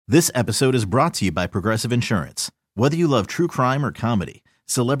This episode is brought to you by Progressive Insurance. Whether you love true crime or comedy,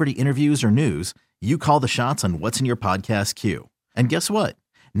 celebrity interviews or news, you call the shots on what's in your podcast queue. And guess what?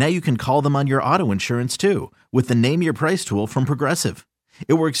 Now you can call them on your auto insurance too with the Name Your Price tool from Progressive.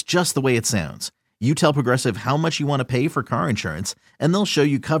 It works just the way it sounds. You tell Progressive how much you want to pay for car insurance, and they'll show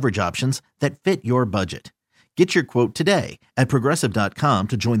you coverage options that fit your budget. Get your quote today at Progressive.com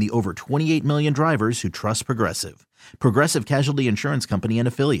to join the over 28 million drivers who trust Progressive. Progressive Casualty Insurance Company and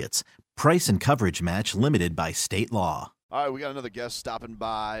Affiliates. Price and coverage match limited by state law. All right, we got another guest stopping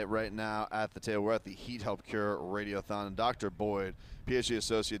by right now at the table. We're at the Heat Help Cure Radiothon. Dr. Boyd, PhD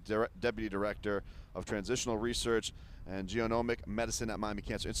Associate Deputy Director of Translational Research and Genomic Medicine at Miami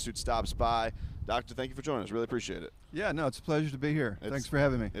Cancer Institute, stops by. Doctor, thank you for joining us. Really appreciate it. Yeah, no, it's a pleasure to be here. Thanks for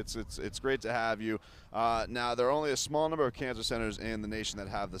having me. It's great to have you. Now, there are only a small number of cancer centers in the nation that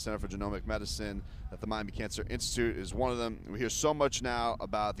have the Center for Genomic Medicine. That the Miami Cancer Institute is one of them. We hear so much now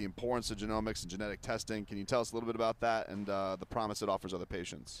about the importance of genomics and genetic testing. Can you tell us a little bit about that and the promise it offers other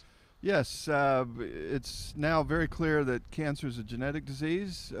patients? Yes, it's now very clear that cancer is a genetic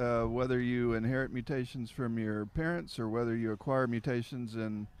disease, whether you inherit mutations from your parents or whether you acquire mutations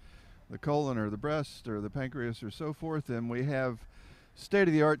in the colon or the breast or the pancreas or so forth. And we have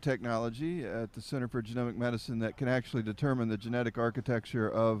state-of-the-art technology at the Center for Genomic Medicine that can actually determine the genetic architecture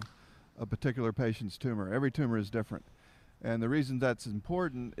of a particular patient's tumor. Every tumor is different. And the reason that's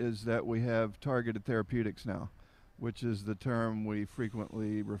important is that we have targeted therapeutics now, which is the term we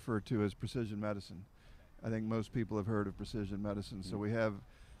frequently refer to as precision medicine. I think most people have heard of precision medicine. So we have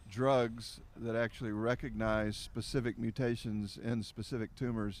drugs that actually recognize specific mutations in specific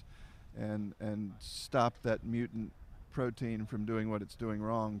tumors and stop that mutant protein from doing what it's doing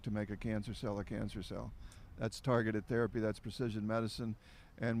wrong to make a cancer cell a cancer cell. That's targeted therapy, that's precision medicine,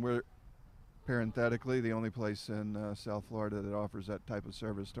 and we're parenthetically the only place in South Florida that offers that type of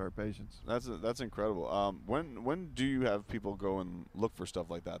service to our patients. That's incredible. When do you have people go and look for stuff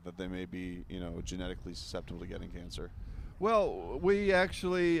like that they may be genetically susceptible to getting cancer? Well, we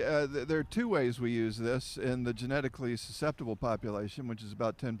actually, there are two ways we use this in the genetically susceptible population, which is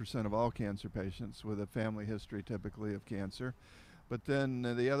about 10% of all cancer patients with a family history typically of cancer. But then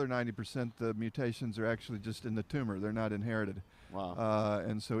the other 90%, the mutations are actually just in the tumor. They're not inherited. Wow.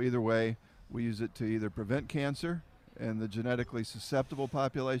 And so either way, we use it to either prevent cancer in the genetically susceptible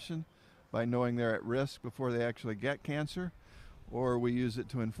population by knowing they're at risk before they actually get cancer, or we use it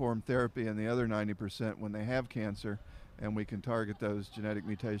to inform therapy in the other 90% when they have cancer, and we can target those genetic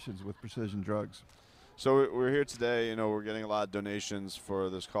mutations with precision drugs. So we're here today, we're getting a lot of donations for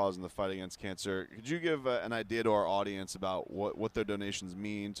this cause in the fight against cancer. Could you give an idea to our audience about what their donations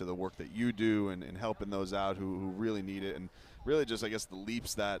mean to the work that you do and helping those out who really need it, and really just, I guess, the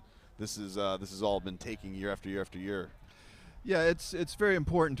leaps that this has all been taking year after year after year? Yeah, it's very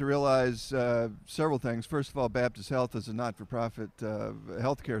important to realize several things. First of all, Baptist Health is a not-for-profit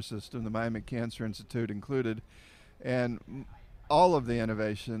healthcare system, the Miami Cancer Institute included, and all of the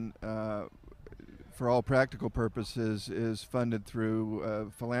innovation, for all practical purposes, is funded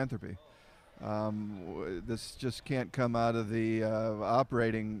through philanthropy. This just can't come out of the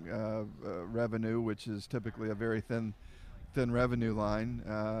operating revenue, which is typically a very thin revenue line.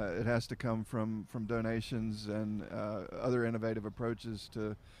 It has to come from donations and other innovative approaches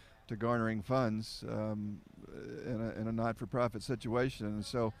to garnering funds in a not-for-profit situation. And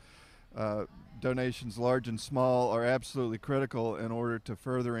so donations large and small are absolutely critical in order to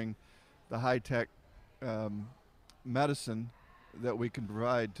furthering the high-tech medicine that we can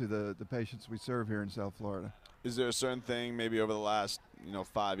provide to the patients we serve here in South Florida. Is there a certain thing maybe over the last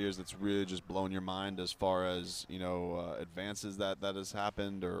 5 years that's really just blown your mind as far as advances that has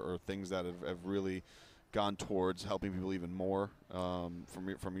happened or things that have really gone towards helping people even more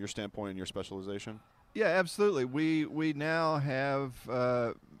from your standpoint and your specialization? Yeah, absolutely. We now have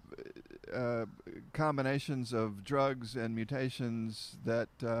combinations of drugs and mutations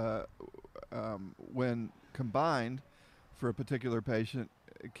that when combined for a particular patient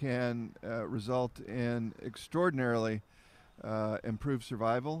can result in extraordinarily improved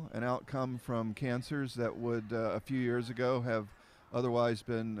survival and outcome from cancers that would a few years ago have otherwise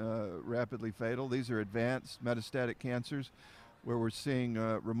been rapidly fatal. These are advanced metastatic cancers where we're seeing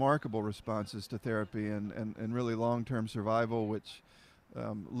remarkable responses to therapy and really long-term survival, which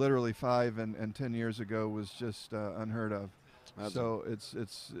literally 5 and 10 years ago was just unheard of. So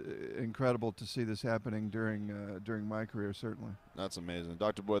it's incredible to see this happening during my career, certainly. That's amazing.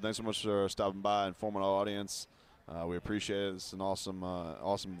 Dr. Boyd, thanks so much for stopping by and informing our audience. We appreciate it. It's an awesome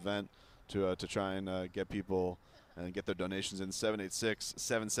event to try and get people and get their donations in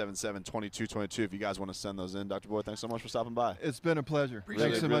 786-777-2222 if you guys want to send those in. Dr. Boyd, thanks so much for stopping by. It's been a pleasure.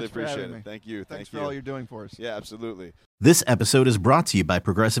 Thanks so really much for appreciate having it. me. Thank you. Thanks for all you're doing for us. Yeah, absolutely. This episode is brought to you by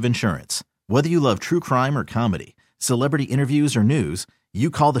Progressive Insurance. Whether you love true crime or comedy, celebrity interviews or news, you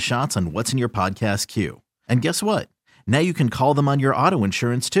call the shots on what's in your podcast queue. And guess what? Now you can call them on your auto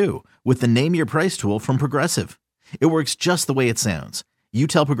insurance too with the Name Your Price tool from Progressive. It works just the way it sounds. You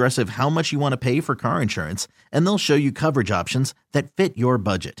tell Progressive how much you want to pay for car insurance, and they'll show you coverage options that fit your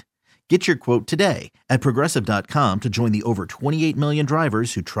budget. Get your quote today at Progressive.com to join the over 28 million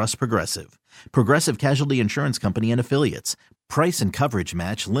drivers who trust Progressive. Progressive Casualty Insurance Company and Affiliates. Price and coverage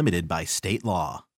match limited by state law.